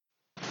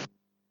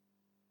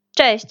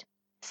Cześć,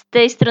 z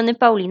tej strony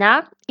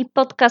Paulina i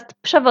podcast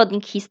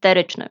Przewodnik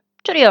Historyczny,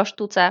 czyli o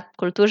sztuce,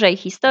 kulturze i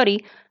historii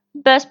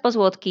bez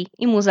pozłotki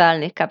i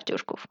muzealnych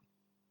kapciuszków.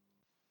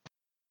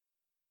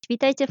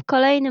 Witajcie w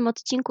kolejnym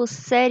odcinku z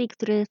serii,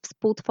 który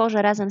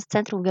współtworzę razem z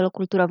Centrum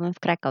Wielokulturowym w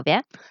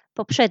Krakowie.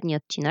 Poprzedni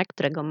odcinek,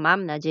 którego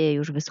mam nadzieję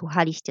już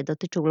wysłuchaliście,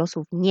 dotyczył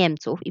losów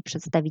Niemców i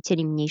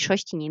przedstawicieli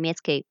mniejszości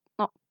niemieckiej,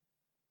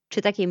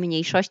 czy takiej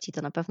mniejszości,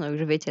 to na pewno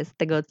już wiecie z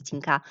tego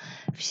odcinka,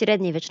 w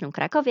średniowiecznym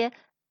Krakowie.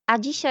 A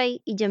dzisiaj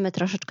idziemy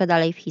troszeczkę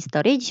dalej w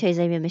historii. Dzisiaj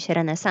zajmiemy się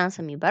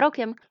renesansem i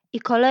barokiem i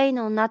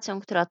kolejną nacją,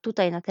 która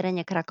tutaj na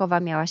terenie Krakowa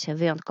miała się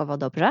wyjątkowo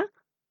dobrze,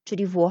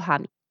 czyli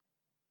Włochami.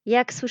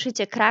 Jak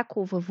słyszycie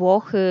Kraków,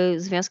 Włochy,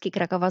 związki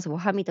Krakowa z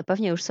Włochami, to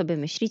pewnie już sobie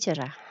myślicie,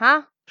 że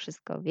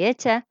wszystko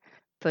wiecie,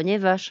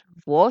 ponieważ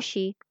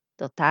Włosi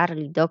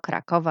dotarli do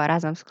Krakowa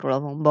razem z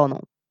królową Boną.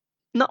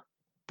 No,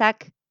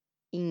 tak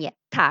i nie.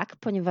 Tak,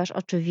 ponieważ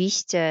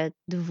oczywiście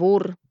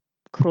dwór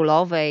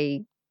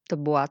królowej to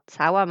była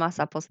cała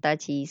masa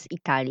postaci z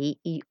Italii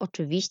i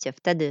oczywiście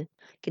wtedy,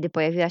 kiedy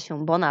pojawiła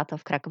się Bona, to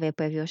w Krakowie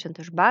pojawiło się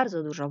też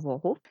bardzo dużo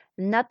Włochów.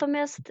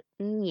 Natomiast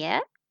nie,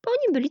 bo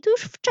oni byli tu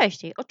już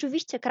wcześniej.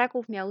 Oczywiście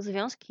Kraków miał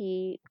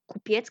związki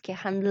kupieckie,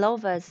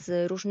 handlowe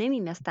z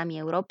różnymi miastami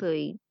Europy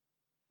i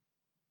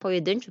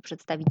pojedynczy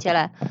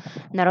przedstawiciele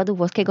narodu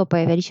włoskiego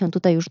pojawiali się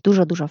tutaj już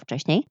dużo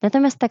wcześniej.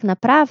 Natomiast tak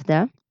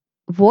naprawdę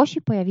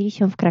Włosi pojawili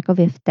się w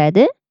Krakowie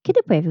wtedy,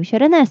 kiedy pojawił się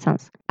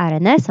renesans. A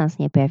renesans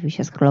nie pojawił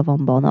się z królową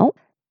Boną,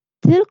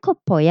 tylko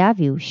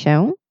pojawił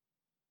się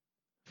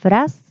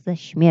wraz ze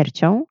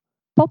śmiercią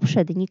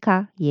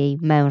poprzednika jej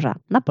męża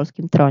na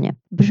polskim tronie.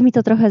 Brzmi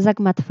to trochę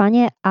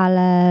zagmatwanie,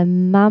 ale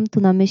mam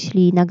tu na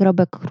myśli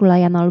nagrobek króla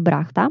Jana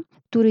Olbrachta,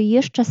 który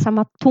jeszcze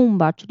sama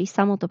tumba, czyli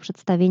samo to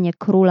przedstawienie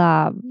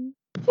króla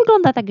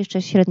wygląda tak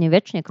jeszcze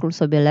średniowiecznie, król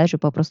sobie leży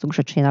po prostu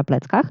grzecznie na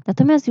pleckach.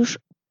 Natomiast już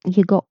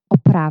jego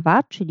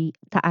oprawa, czyli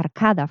ta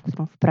arkada, w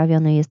którą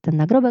wprawiony jest ten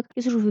nagrobek,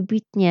 jest już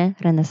wybitnie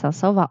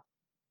renesansowa.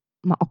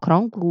 Ma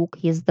okrągły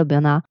łuk, jest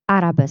zdobiona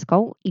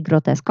arabeską i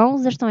groteską.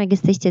 Zresztą jak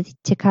jesteście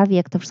ciekawi,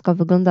 jak to wszystko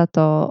wygląda,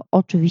 to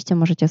oczywiście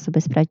możecie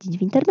sobie sprawdzić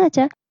w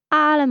internecie,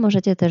 ale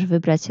możecie też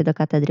wybrać się do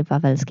Katedry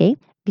Wawelskiej,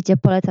 gdzie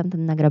polecam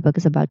ten nagrobek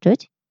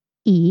zobaczyć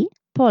i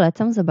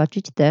polecam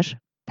zobaczyć też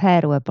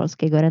perłę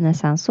polskiego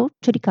renesansu,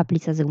 czyli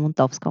kaplicę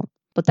zygmuntowską.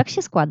 Bo tak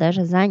się składa,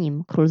 że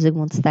zanim król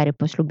Zygmunt Stary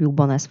poślubił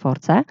Bonę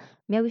Sforcę,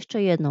 miał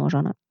jeszcze jedną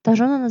żonę. Ta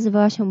żona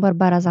nazywała się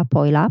Barbara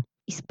Zapojla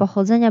i z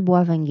pochodzenia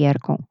była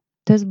Węgierką.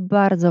 To jest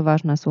bardzo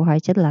ważne,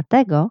 słuchajcie,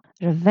 dlatego,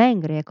 że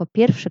Węgry jako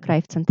pierwszy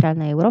kraj w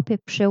centralnej Europie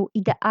przyjął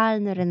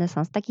idealny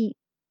renesans, taki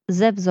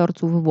ze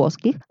wzorców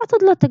włoskich, a to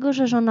dlatego,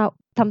 że żona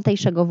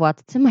tamtejszego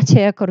władcy,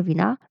 Macieja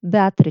Korwina,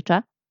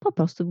 Beatrycze, po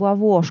prostu była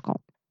Włoszką.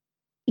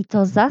 I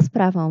to za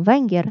sprawą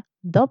Węgier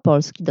do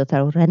Polski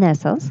dotarł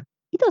renesans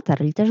i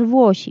dotarli też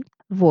Włosi,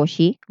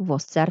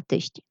 włoscy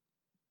artyści.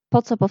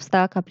 Po co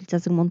powstała kaplica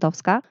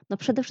zygmuntowska? No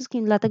przede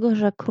wszystkim dlatego,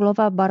 że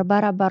królowa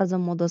Barbara bardzo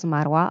młodo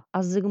zmarła,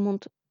 a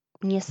Zygmunt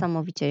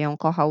niesamowicie ją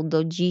kochał.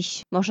 Do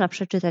dziś można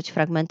przeczytać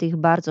fragmenty ich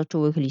bardzo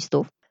czułych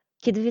listów.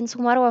 Kiedy więc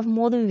umarła w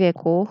młodym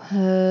wieku,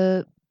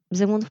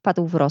 Zygmunt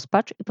wpadł w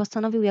rozpacz i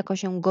postanowił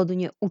jakoś ją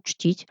godnie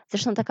uczcić.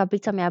 Zresztą ta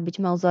kaplica miała być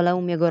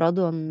mauzoleum jego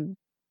rodu. On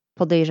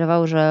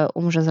podejrzewał, że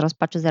umrze z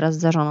rozpaczy zaraz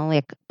za żoną.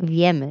 Jak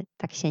wiemy,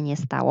 tak się nie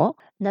stało.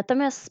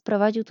 Natomiast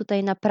sprowadził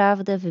tutaj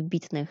naprawdę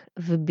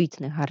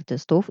wybitnych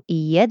artystów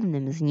i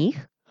jednym z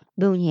nich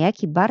był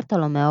niejaki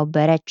Bartolomeo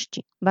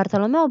Berecci.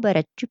 Bartolomeo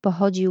Berecci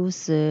pochodził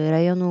z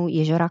rejonu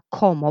jeziora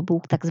Como,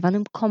 był tak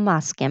zwanym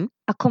komaskiem,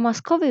 a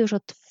komaskowie już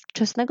od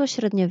wczesnego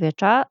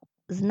średniowiecza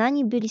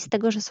znani byli z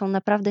tego, że są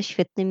naprawdę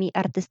świetnymi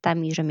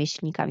artystami,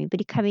 rzemieślnikami.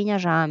 Byli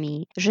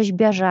kamieniarzami,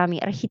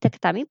 rzeźbiarzami,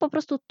 architektami. Po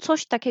prostu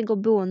coś takiego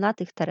było na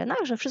tych terenach,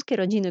 że wszystkie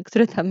rodziny,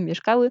 które tam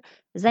mieszkały,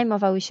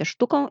 zajmowały się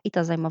sztuką i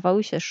to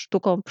zajmowały się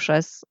sztuką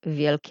przez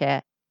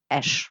wielkie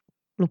esz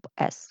lub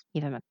s.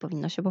 Nie wiem, jak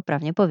powinno się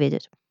poprawnie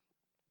powiedzieć.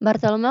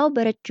 Bartolomeo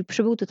Berecci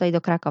przybył tutaj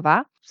do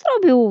Krakowa,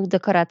 zrobił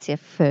dekoracje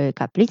w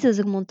kaplicy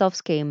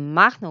zygmuntowskiej,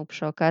 machnął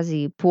przy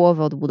okazji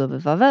połowę odbudowy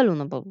Wawelu,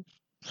 no bo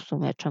w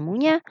sumie czemu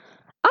nie?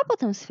 A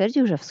potem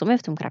stwierdził, że w sumie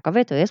w tym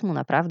Krakowie to jest mu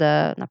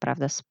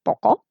naprawdę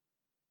spoko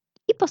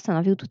i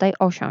postanowił tutaj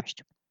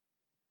osiąść.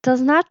 To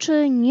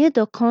znaczy nie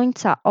do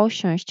końca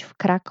osiąść w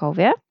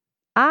Krakowie,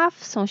 a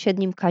w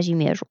sąsiednim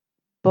Kazimierzu.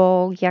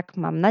 Bo jak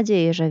mam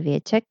nadzieję, że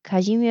wiecie,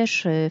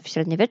 Kazimierz w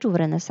średniowieczu, w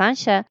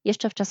renesansie,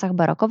 jeszcze w czasach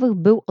barokowych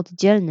był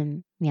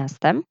oddzielnym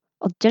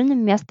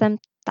miastem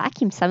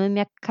takim samym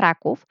jak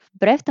Kraków.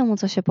 Wbrew temu,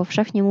 co się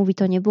powszechnie mówi,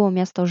 to nie było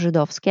miasto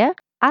żydowskie,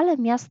 ale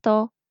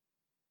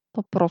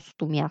po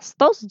prostu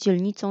miasto z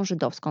dzielnicą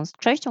żydowską, z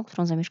częścią,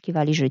 którą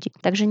zamieszkiwali Żydzi.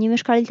 Także nie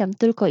mieszkali tam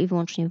tylko i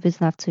wyłącznie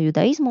wyznawcy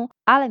judaizmu,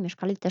 ale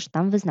mieszkali też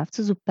tam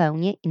wyznawcy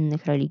zupełnie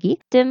innych religii,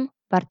 w tym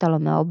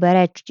Bartolomeo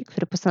Berecci,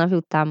 który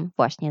postanowił tam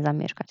właśnie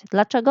zamieszkać.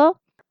 Dlaczego?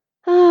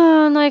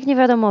 No jak nie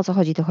wiadomo o co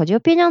chodzi, to chodzi o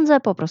pieniądze.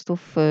 Po prostu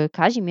w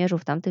Kazimierzu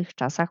w tamtych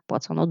czasach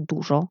płacono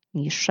dużo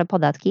niższe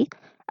podatki,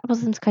 a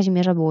poza tym z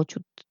Kazimierza było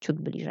ciut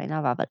bliżej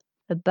na Wawel.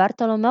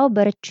 Bartolomeo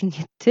Berecci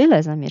nie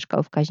tyle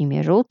zamieszkał w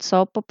Kazimierzu,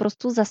 co po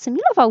prostu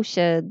zasymilował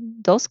się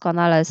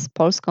doskonale z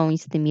Polską i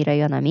z tymi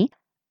rejonami,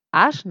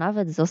 aż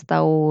nawet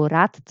został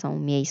radcą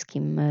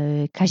miejskim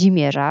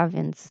Kazimierza,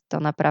 więc to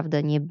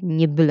naprawdę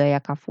nie byle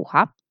jaka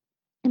fucha.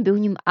 Był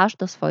nim aż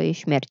do swojej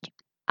śmierci.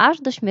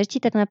 Aż do śmierci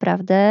tak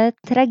naprawdę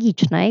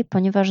tragicznej,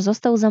 ponieważ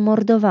został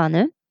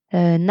zamordowany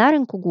na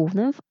Rynku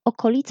Głównym w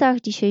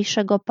okolicach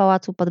dzisiejszego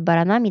Pałacu pod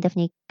Baranami,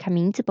 dawniej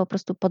kamienicy po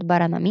prostu pod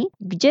Baranami,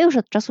 gdzie już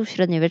od czasów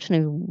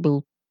średniowiecznych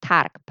był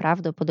targ,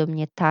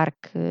 prawdopodobnie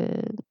targ,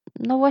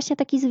 no właśnie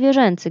taki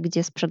zwierzęcy,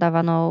 gdzie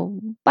sprzedawano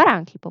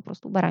baranki, po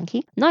prostu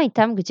baranki. No i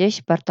tam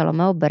gdzieś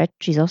Bartolomeo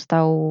Berecci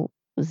został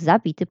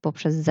zabity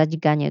poprzez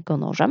zadźganie go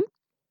nożem.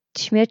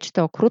 Śmierć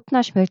to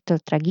okrutna, śmierć to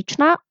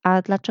tragiczna,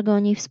 a dlaczego o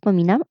niej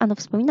wspominam? Ano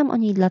wspominam o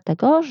niej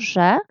dlatego,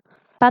 że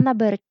pana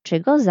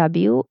Berecciego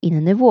zabił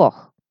inny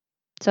Włoch.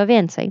 Co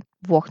więcej,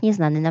 Włoch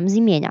nieznany nam z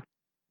imienia.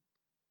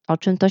 O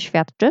czym to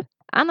świadczy?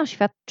 Ano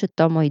świadczy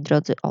to, moi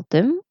drodzy, o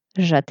tym,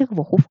 że tych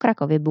Włochów w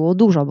Krakowie było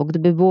dużo, bo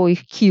gdyby było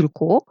ich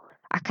kilku,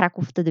 a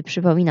Kraków wtedy,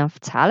 przypominam,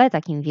 wcale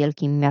takim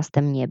wielkim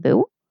miastem nie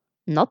był,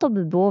 no to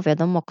by było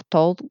wiadomo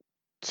kto,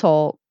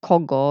 co,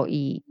 kogo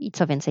i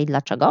co więcej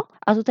dlaczego.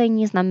 A tutaj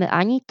nie znamy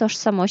ani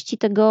tożsamości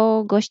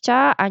tego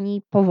gościa,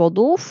 ani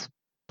powodów,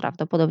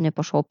 prawdopodobnie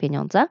poszło o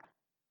pieniądze,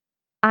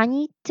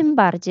 ani tym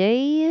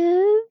bardziej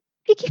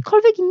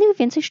jakichkolwiek innych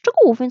więcej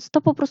szczegółów, więc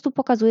to po prostu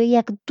pokazuje,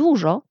 jak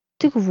dużo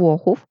tych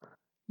Włochów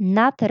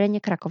na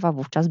terenie Krakowa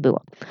wówczas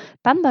było.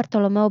 Pan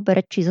Bartolomeo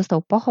Berecci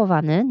został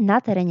pochowany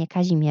na terenie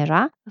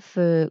Kazimierza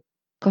w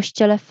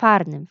kościele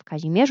farnym w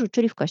Kazimierzu,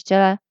 czyli w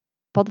kościele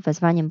pod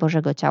wezwaniem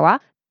Bożego Ciała.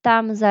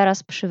 Tam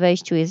zaraz przy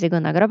wejściu jest jego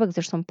nagrobek,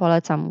 zresztą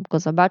polecam go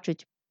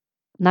zobaczyć.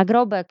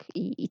 Nagrobek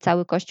i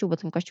cały kościół, bo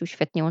ten kościół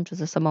świetnie łączy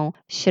ze sobą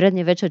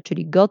średniowiecze,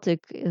 czyli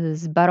gotyk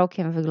z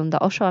barokiem, wygląda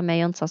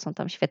oszałamiająco, są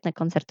tam świetne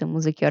koncerty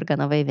muzyki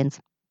organowej,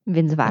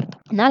 więc warto.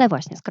 No ale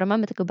właśnie, skoro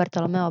mamy tego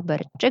Bartolomeo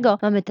Berecciego,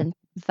 mamy ten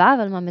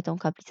Wawel, mamy tą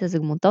kaplicę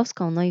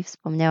zygmuntowską, no i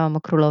wspomniałam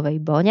o królowej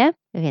Bonie,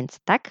 więc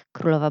tak,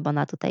 królowa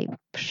Bona tutaj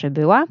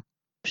przybyła.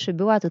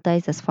 Przybyła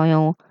tutaj ze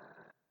swoją,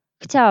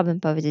 chciałabym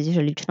powiedzieć,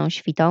 że liczną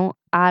świtą,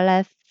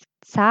 ale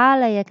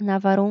wcale jak na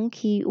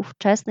warunki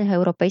ówczesnych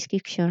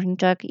europejskich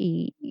księżniczek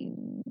i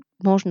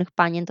możnych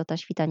panien, to ta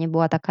świta nie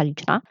była taka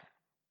liczna.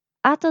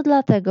 A to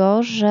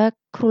dlatego, że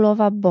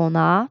królowa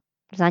Bona,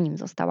 zanim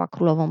została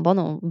królową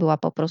Boną, była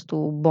po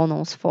prostu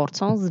Boną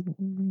Sforcą z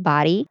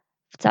Bari.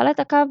 Wcale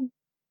taka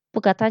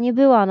bogata nie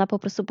była. Ona po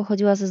prostu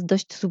pochodziła ze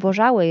dość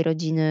zubożałej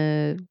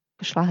rodziny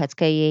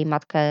szlacheckiej. Jej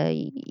matkę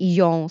i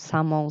ją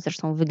samą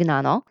zresztą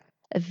wygnano.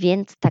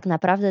 Więc tak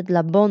naprawdę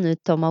dla Bony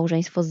to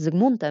małżeństwo z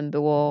Zygmuntem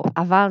było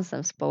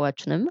awansem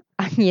społecznym,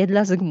 a nie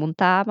dla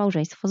Zygmunta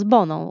małżeństwo z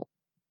Boną.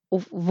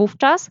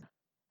 Wówczas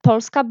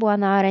Polska była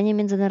na arenie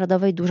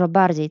międzynarodowej dużo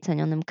bardziej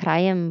cenionym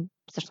krajem,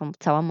 zresztą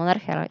cała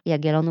monarchia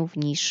Jagiellonów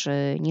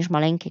niż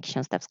maleńkie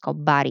ksiąstewsko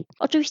Bari.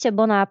 Oczywiście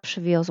Bona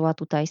przywiozła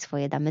tutaj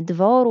swoje damy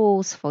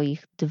dworu,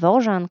 swoich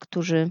dworzan,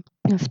 którzy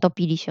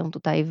wtopili się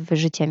tutaj w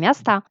życie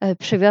miasta.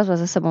 Przywiozła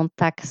ze sobą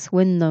tak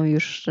słynną,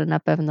 już na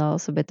pewno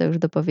sobie to już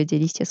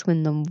dopowiedzieliście,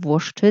 słynną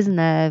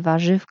włoszczyznę,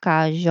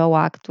 warzywka,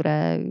 zioła,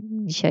 które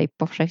dzisiaj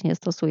powszechnie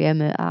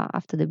stosujemy,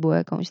 a wtedy były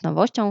jakąś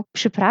nowością.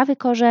 Przyprawy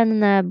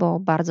korzenne, bo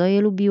bardzo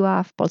je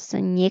lubiła, w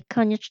Polsce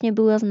niekoniecznie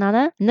były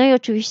znane. No i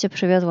oczywiście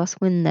przywiozła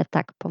słynne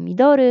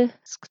pomidory,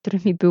 z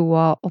którymi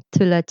było o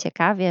tyle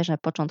ciekawie, że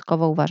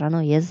początkowo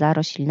uważano je za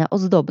roślinę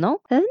ozdobną.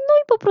 No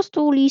i po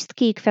prostu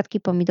listki i kwiatki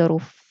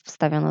pomidorów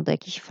wstawiano do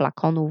jakichś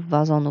flakonów,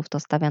 wazonów, to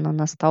stawiano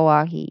na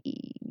stołach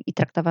i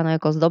traktowano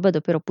jako ozdobę.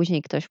 Dopiero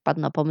później ktoś wpadł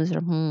na pomysł,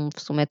 że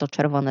w sumie to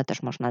czerwone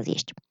też można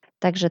zjeść.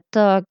 Także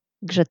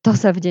to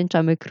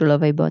zawdzięczamy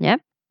królowej Bonie,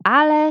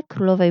 ale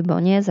królowej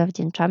Bonie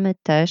zawdzięczamy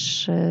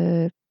też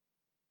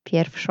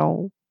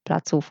pierwszą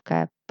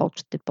placówkę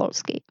Poczty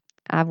Polskiej,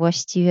 a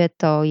właściwie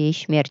to jej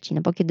śmierci,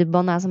 no bo kiedy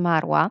Bona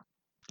zmarła,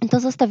 to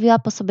zostawiła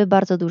po sobie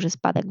bardzo duży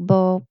spadek,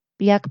 bo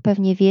jak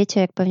pewnie wiecie,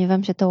 jak pewnie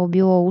wam się to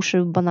obiło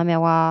uszy, bo ona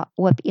miała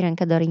łeb i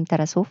rękę do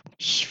interesów.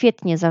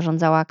 Świetnie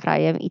zarządzała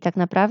krajem i tak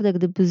naprawdę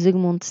gdyby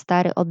Zygmunt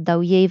Stary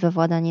oddał jej we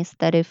władanie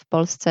stery w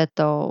Polsce,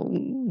 to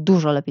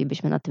dużo lepiej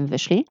byśmy na tym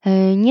wyszli.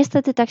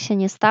 Niestety tak się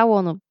nie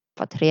stało, no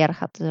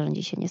patriarchat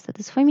rządzi się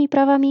niestety swoimi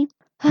prawami.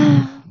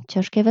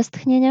 Ciężkie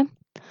westchnienie.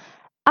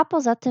 A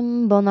poza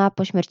tym Bona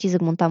po śmierci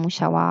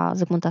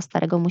Zygmunta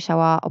Starego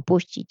musiała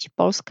opuścić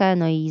Polskę,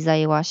 no i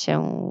zajęła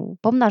się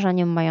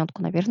pomnażaniem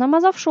majątku najpierw na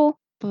Mazowszu.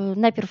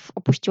 Najpierw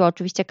opuściła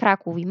oczywiście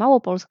Kraków i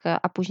Małopolskę,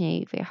 a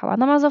później wyjechała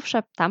na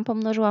Mazowsze, tam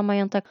pomnożyła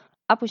majątek,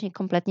 a później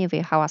kompletnie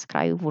wyjechała z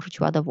kraju,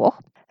 wróciła do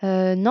Włoch.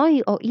 No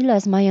i o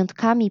ile z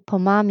majątkami po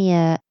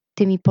mamie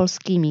tymi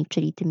polskimi,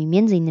 czyli tymi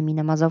między innymi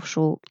na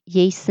Mazowszu,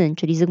 jej syn,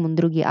 czyli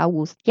Zygmunt II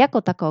August,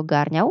 jako tako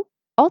ogarniał,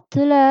 o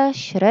tyle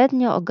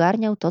średnio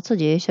ogarniał to, co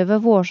dzieje się we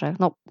Włoszech.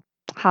 No,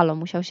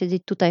 musiał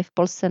siedzieć tutaj w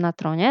Polsce na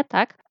tronie,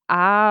 tak?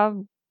 A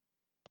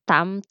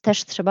tam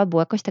też trzeba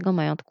było jakoś tego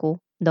majątku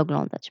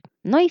doglądać.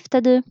 No i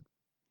wtedy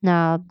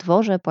na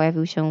dworze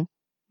pojawił się,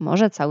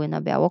 może cały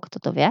na biało, kto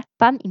to wie,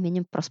 pan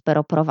imieniem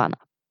Prospero Provana.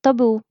 To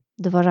był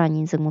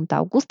dworzanin Zygmunt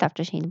Augusta,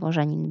 wcześniej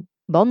dworzanin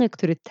Bony,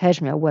 który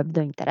też miał łeb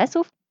do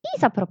interesów i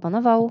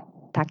zaproponował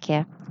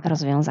takie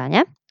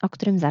rozwiązanie, o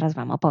którym zaraz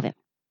Wam opowiem.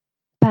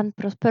 Pan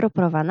Prospero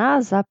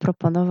Provana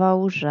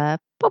zaproponował, że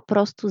po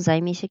prostu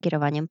zajmie się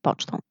kierowaniem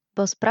pocztą.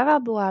 Bo sprawa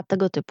była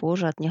tego typu,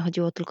 że nie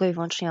chodziło tylko i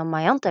wyłącznie o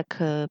majątek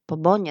po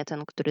bonie,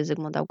 ten, który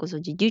Zygmunt August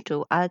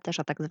odziedziczył, ale też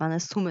o tak zwane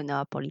sumy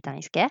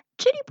neapolitańskie,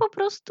 czyli po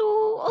prostu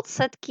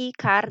odsetki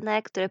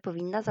karne, które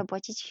powinna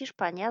zapłacić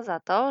Hiszpania za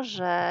to,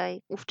 że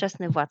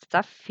ówczesny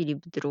władca,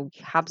 Filip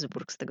II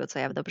Habsburg, z tego co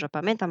ja dobrze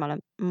pamiętam, ale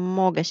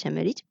mogę się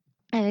mylić,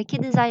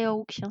 kiedy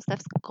zajął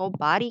ksiąstewsko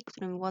Bari,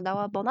 którym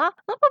władała Bona,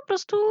 no po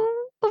prostu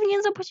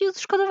powinien zapłacić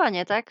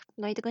odszkodowanie, tak?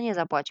 No i tego nie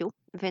zapłacił,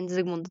 więc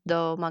Zygmunt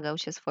domagał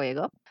się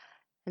swojego.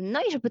 No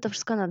i żeby to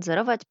wszystko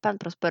nadzorować, pan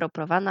Prospero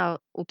Provana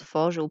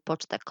utworzył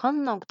pocztę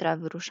konną, która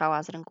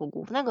wyruszała z rynku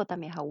głównego,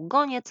 tam jechał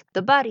goniec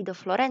do Bari, do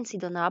Florencji,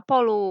 do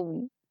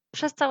Neapolu,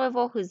 przez całe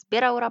Włochy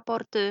zbierał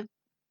raporty,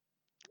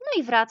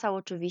 no i wracał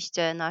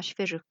oczywiście na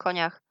świeżych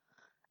koniach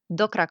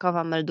do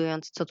Krakowa,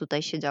 meldując, co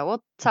tutaj się działo.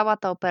 Cała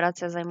ta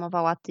operacja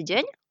zajmowała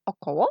tydzień,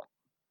 około.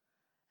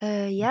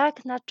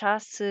 Jak na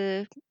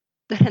czasy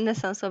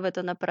renesansowe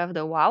to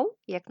naprawdę wow,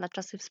 jak na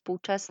czasy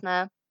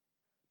współczesne.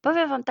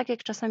 Powiem Wam tak,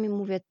 jak czasami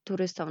mówię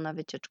turystom na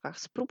wycieczkach,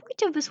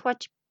 spróbujcie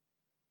wysłać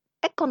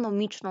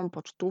ekonomiczną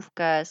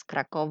pocztówkę z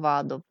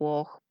Krakowa do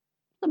Włoch.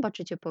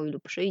 Zobaczycie, po ilu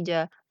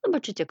przyjdzie,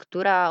 zobaczycie,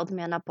 która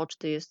odmiana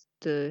poczty jest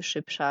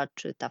szybsza,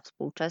 czy ta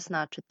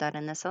współczesna, czy ta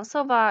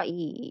renesansowa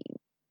i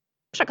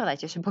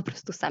przekonajcie się po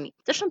prostu sami.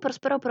 Zresztą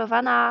Prospero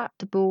Provana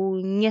to był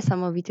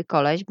niesamowity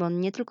koleś, bo on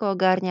nie tylko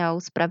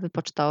ogarniał sprawy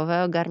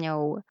pocztowe,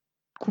 ogarniał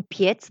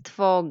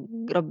kupiectwo,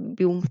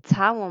 robił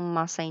całą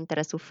masę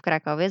interesów w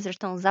Krakowie.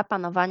 Zresztą za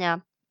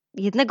panowania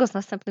jednego z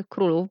następnych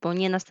królów, bo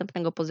nie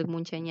następnego po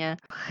Zygmuncie, nie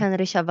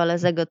Henrysia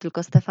Walezego,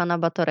 tylko Stefana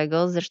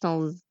Batorego.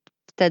 Zresztą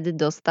wtedy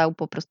dostał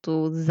po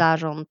prostu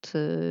zarząd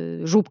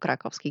żub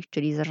krakowskich,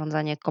 czyli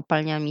zarządzanie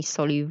kopalniami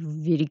soli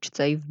w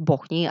Wieliczce i w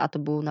Bochni, a to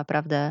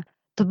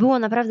było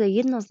naprawdę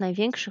jedno z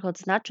największych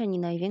odznaczeń i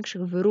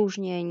największych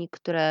wyróżnień,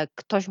 które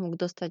ktoś mógł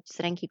dostać z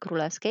ręki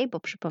królewskiej, bo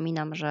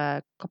przypominam,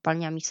 że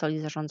kopalniami soli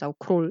zarządzał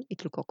król i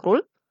tylko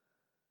król,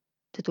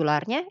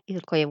 tytularnie, i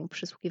tylko jemu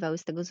przysługiwały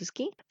z tego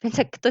zyski. Więc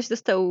jak ktoś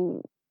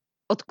dostał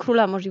od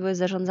króla możliwość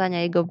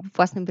zarządzania jego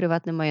własnym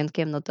prywatnym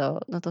majątkiem,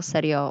 no to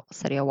serio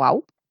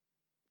wow.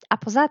 A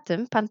poza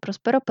tym pan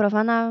Prospero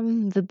Provana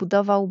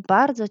wybudował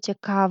bardzo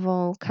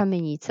ciekawą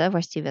kamienicę,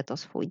 właściwie to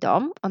swój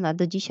dom. Ona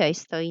do dzisiaj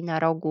stoi na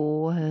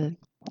rogu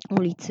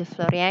ulicy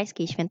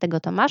Floriańskiej Świętego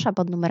Tomasza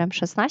pod numerem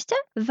 16.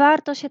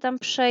 Warto się tam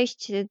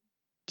przejść.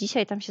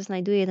 Dzisiaj tam się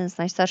znajduje jeden z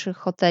najstarszych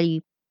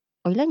hoteli,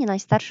 o ile nie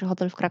najstarszy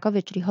hotel w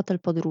Krakowie, czyli hotel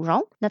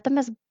Podróżą.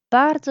 Natomiast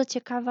bardzo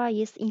ciekawa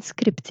jest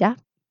inskrypcja,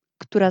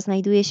 która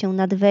znajduje się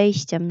nad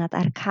wejściem, nad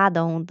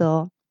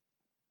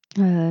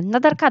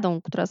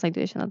arkadą, która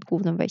znajduje się nad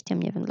głównym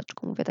wejściem. Nie wiem,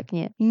 dlaczego mówię tak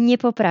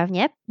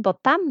niepoprawnie, bo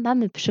tam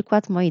mamy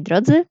przykład, moi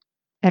drodzy,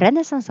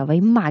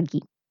 renesansowej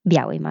magii,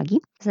 białej magii.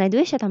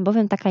 Znajduje się tam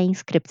bowiem taka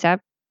inskrypcja.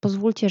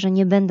 Pozwólcie, że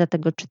nie będę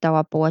tego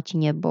czytała po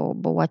łacinie, bo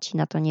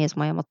łacina to nie jest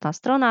moja mocna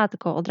strona,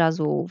 tylko od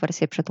razu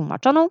wersję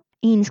przetłumaczoną.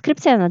 I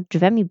inskrypcja nad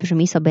drzwiami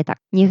brzmi sobie tak.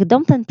 Niech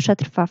dom ten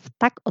przetrwa w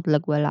tak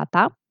odległe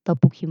lata,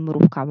 dopóki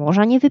mrówka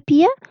morza nie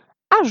wypije,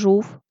 a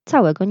żółw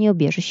całego nie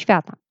obieży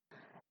świata.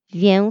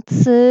 Więc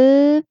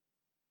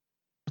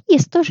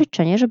jest to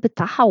życzenie, żeby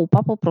ta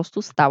chałupa po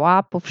prostu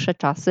stała po wsze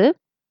czasy.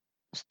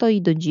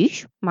 Stoi do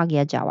dziś,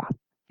 magia działa,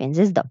 więc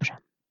jest dobrze.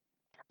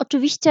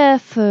 Oczywiście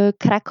w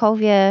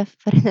Krakowie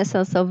w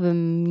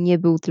renesansowym nie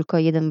był tylko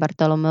jeden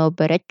Bartolomeo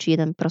Berecci,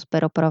 jeden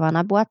Prospero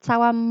Provana. Była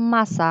cała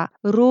masa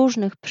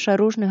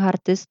przeróżnych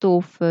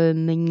artystów,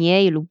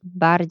 mniej lub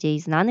bardziej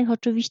znanych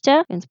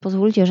oczywiście, więc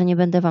pozwólcie, że nie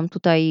będę Wam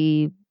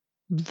tutaj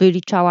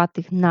wyliczała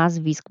tych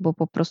nazwisk, bo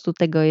po prostu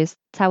tego jest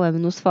całe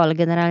mnóstwo, ale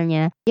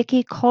generalnie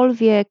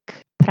jakiejkolwiek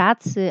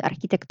pracy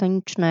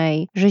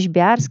architektonicznej,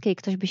 rzeźbiarskiej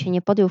ktoś by się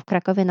nie podjął w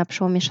Krakowie na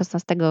przełomie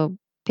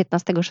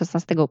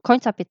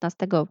końca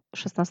XV,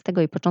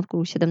 XVI i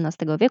początku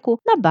XVII wieku,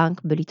 na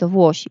bank byli to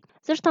Włosi.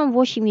 Zresztą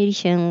Włosi mieli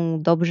się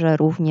dobrze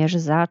również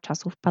za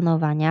czasów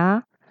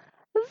panowania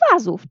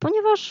Wazów,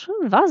 ponieważ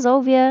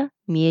Wazowie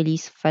mieli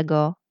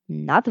swego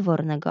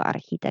nadwornego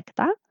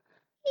architekta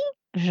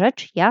i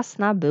rzecz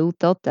jasna był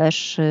to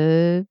też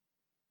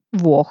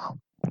Włoch.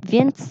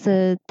 Więc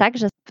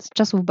także z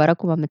czasów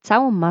baroku mamy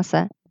całą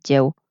masę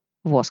dzieł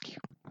włoskich.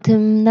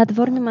 Tym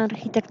nadwornym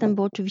architektem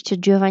był oczywiście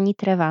Giovanni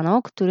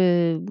Trevano,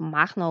 który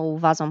machnął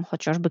wazom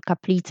chociażby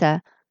kaplicę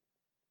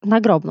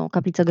nagrobną,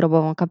 kaplicę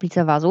grobową,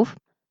 kaplicę wazów.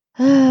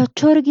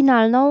 Czy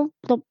oryginalną?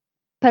 To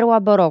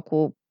perła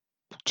baroku.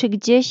 Czy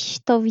gdzieś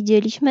to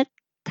widzieliśmy?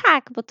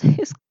 Tak, bo to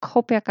jest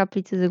kopia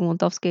kaplicy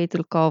zygmuntowskiej,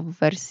 tylko w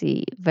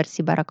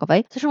wersji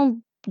barokowej. Zresztą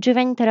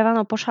Giovanni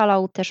Trevano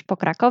poszalał też po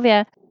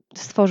Krakowie,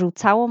 stworzył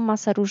całą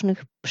masę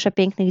różnych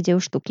przepięknych dzieł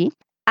sztuki.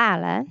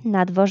 Ale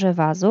na dworze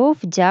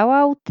wazów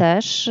działał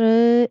też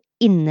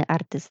inny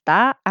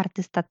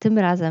artysta tym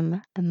razem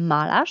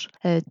malarz,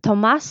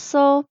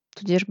 Tommaso,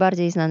 tudzież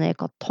bardziej znany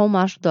jako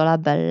Tomasz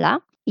Dolabella.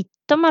 I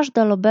Tomasz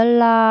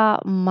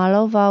Dolabella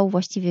malował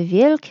właściwie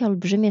wielkie,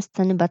 olbrzymie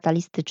sceny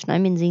batalistyczne,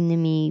 między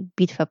innymi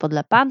bitwę pod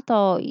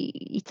Lepanto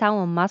i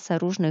całą masę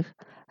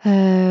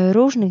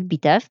różnych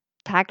bitew.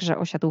 Także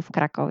osiadł w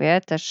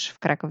Krakowie, też w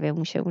Krakowie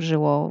mu się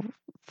żyło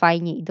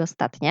fajnie i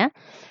dostatnie.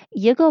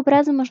 Jego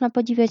obrazy można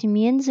podziwiać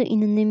między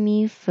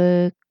innymi w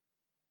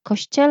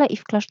kościele i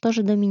w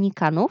klasztorze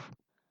dominikanów,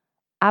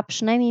 a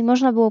przynajmniej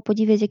można było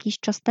podziwiać jakiś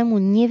czas temu.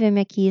 Nie wiem,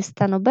 jaki jest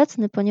stan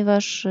obecny,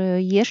 ponieważ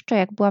jeszcze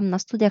jak byłam na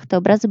studiach, te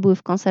obrazy były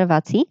w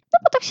konserwacji. No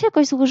bo tak się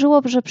jakoś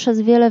złożyło, że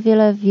przez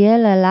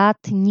wiele lat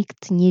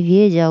nikt nie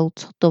wiedział,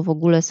 co to w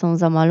ogóle są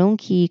za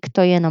malunki,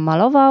 kto je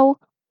namalował.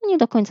 Nie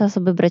do końca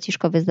sobie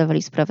braciszkowie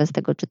zdawali sprawę z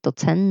tego, czy to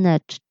cenne,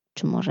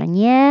 czy może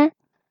nie.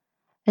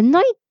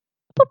 No i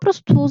po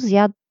prostu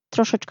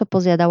troszeczkę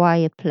pozjadała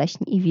je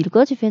pleśń i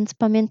wilgoć, więc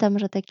pamiętam,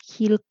 że te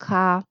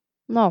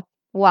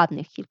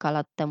ładnych kilka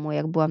lat temu,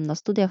 jak byłam na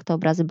studiach, te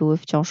obrazy były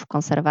wciąż w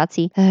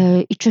konserwacji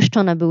i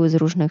czyszczone były z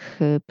różnych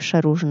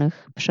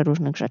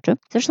przeróżnych rzeczy.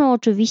 Zresztą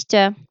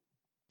oczywiście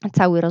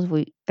cały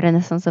rozwój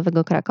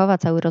renesansowego Krakowa,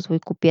 cały rozwój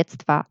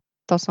kupiectwa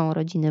to są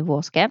rodziny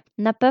włoskie.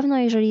 Na pewno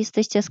jeżeli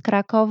jesteście z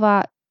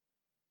Krakowa,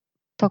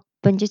 to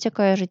będziecie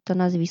kojarzyć to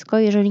nazwisko.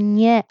 Jeżeli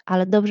nie,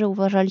 ale dobrze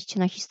uważaliście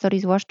na historii,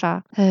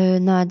 zwłaszcza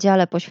na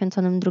dziale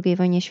poświęconym II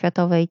wojnie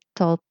światowej,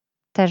 to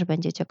też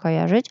będziecie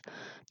kojarzyć.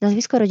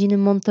 Nazwisko rodziny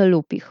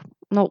Montelupich.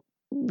 No,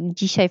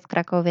 dzisiaj w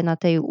Krakowie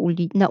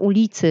na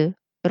ulicy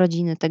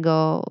rodziny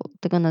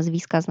tego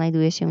nazwiska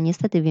znajduje się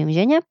niestety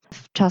więzienie.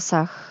 W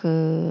czasach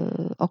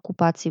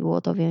okupacji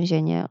było to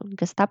więzienie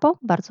Gestapo,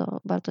 bardzo,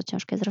 bardzo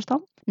ciężkie zresztą.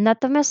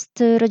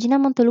 Natomiast rodzina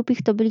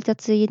Montelupich to byli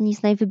tacy jedni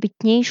z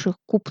najwybitniejszych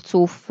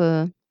kupców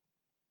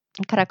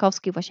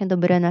krakowskich właśnie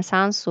doby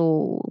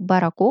renesansu,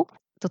 baroku.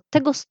 Do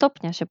tego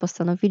stopnia się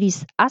postanowili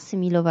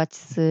zasymilować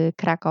z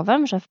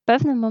Krakowem, że w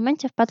pewnym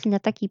momencie wpadli na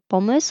taki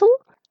pomysł,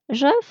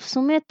 że w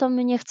sumie to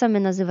my nie chcemy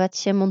nazywać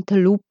się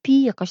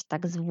Montelupi, jakoś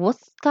tak z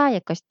włoska,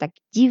 jakoś tak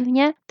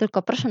dziwnie,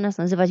 tylko proszę nas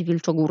nazywać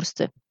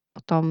Wilczogórscy,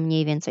 bo to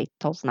mniej więcej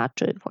to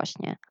znaczy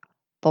właśnie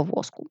po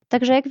włosku.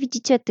 Także jak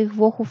widzicie, tych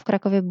Włochów w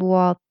Krakowie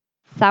było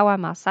cała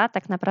masa.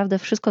 Tak naprawdę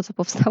wszystko, co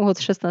powstało od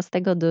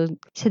XVI do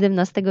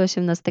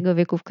XVII-XVIII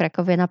wieku w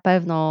Krakowie, na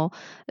pewno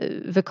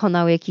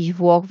wykonał jakiś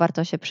Włoch.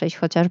 Warto się przejść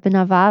chociażby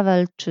na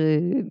Wawel,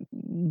 czy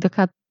do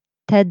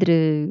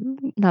katedry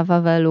na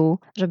Wawelu,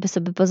 żeby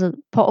sobie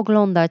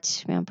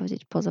pooglądać, miałam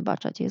powiedzieć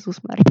pozobaczać, Jezus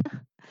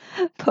Maria,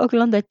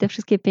 pooglądać te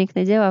wszystkie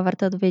piękne dzieła.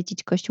 Warto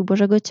odwiedzić Kościół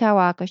Bożego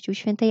Ciała, Kościół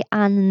Świętej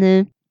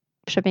Anny,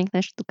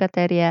 przepiękne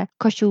sztukaterie,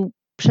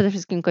 przede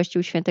wszystkim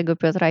Kościół Świętego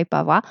Piotra i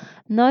Pawła.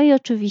 No i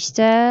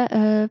oczywiście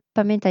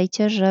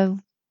pamiętajcie, że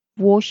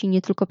Włosi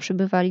nie tylko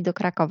przybywali do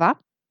Krakowa,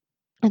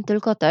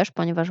 tylko też,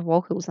 ponieważ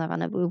Włochy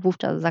uznawane były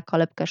wówczas za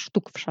kolebkę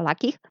sztuk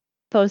wszelakich,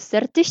 polscy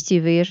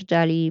artyści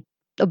wyjeżdżali,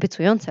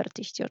 obiecujący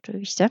artyści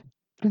oczywiście,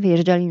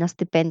 wyjeżdżali na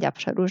stypendia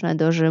przeróżne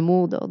do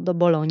Rzymu, do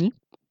Bolonii.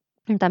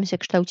 Tam się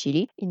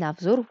kształcili i na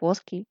wzór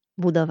włoski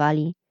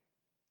budowali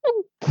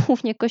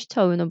głównie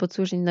kościoły, no bo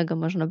cóż innego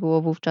można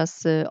było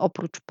wówczas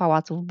oprócz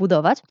pałaców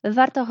budować.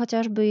 Warto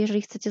chociażby,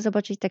 jeżeli chcecie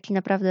zobaczyć taki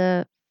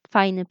naprawdę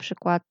fajny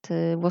przykład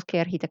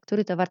włoskiej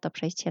architektury, to warto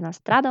przejść się na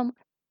Stradom,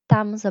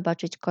 tam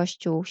zobaczyć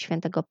kościół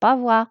Świętego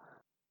Pawła,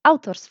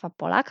 autorstwa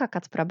Polaka,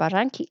 Kacpra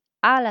Barzanki,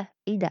 ale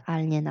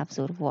idealnie na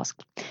wzór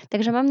włoski.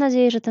 Także mam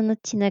nadzieję, że ten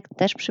odcinek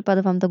też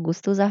przypadł Wam do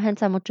gustu.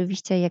 Zachęcam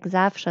oczywiście jak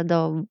zawsze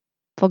do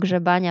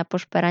pogrzebania,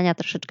 poszperania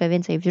troszeczkę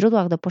więcej w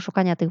źródłach, do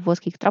poszukania tych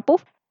włoskich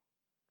tropów.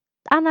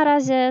 A na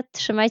razie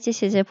trzymajcie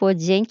się ciepło.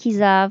 Dzięki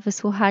za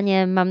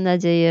wysłuchanie. Mam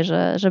nadzieję,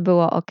 że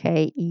było ok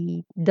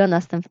i do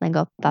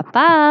następnego. Pa,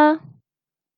 pa!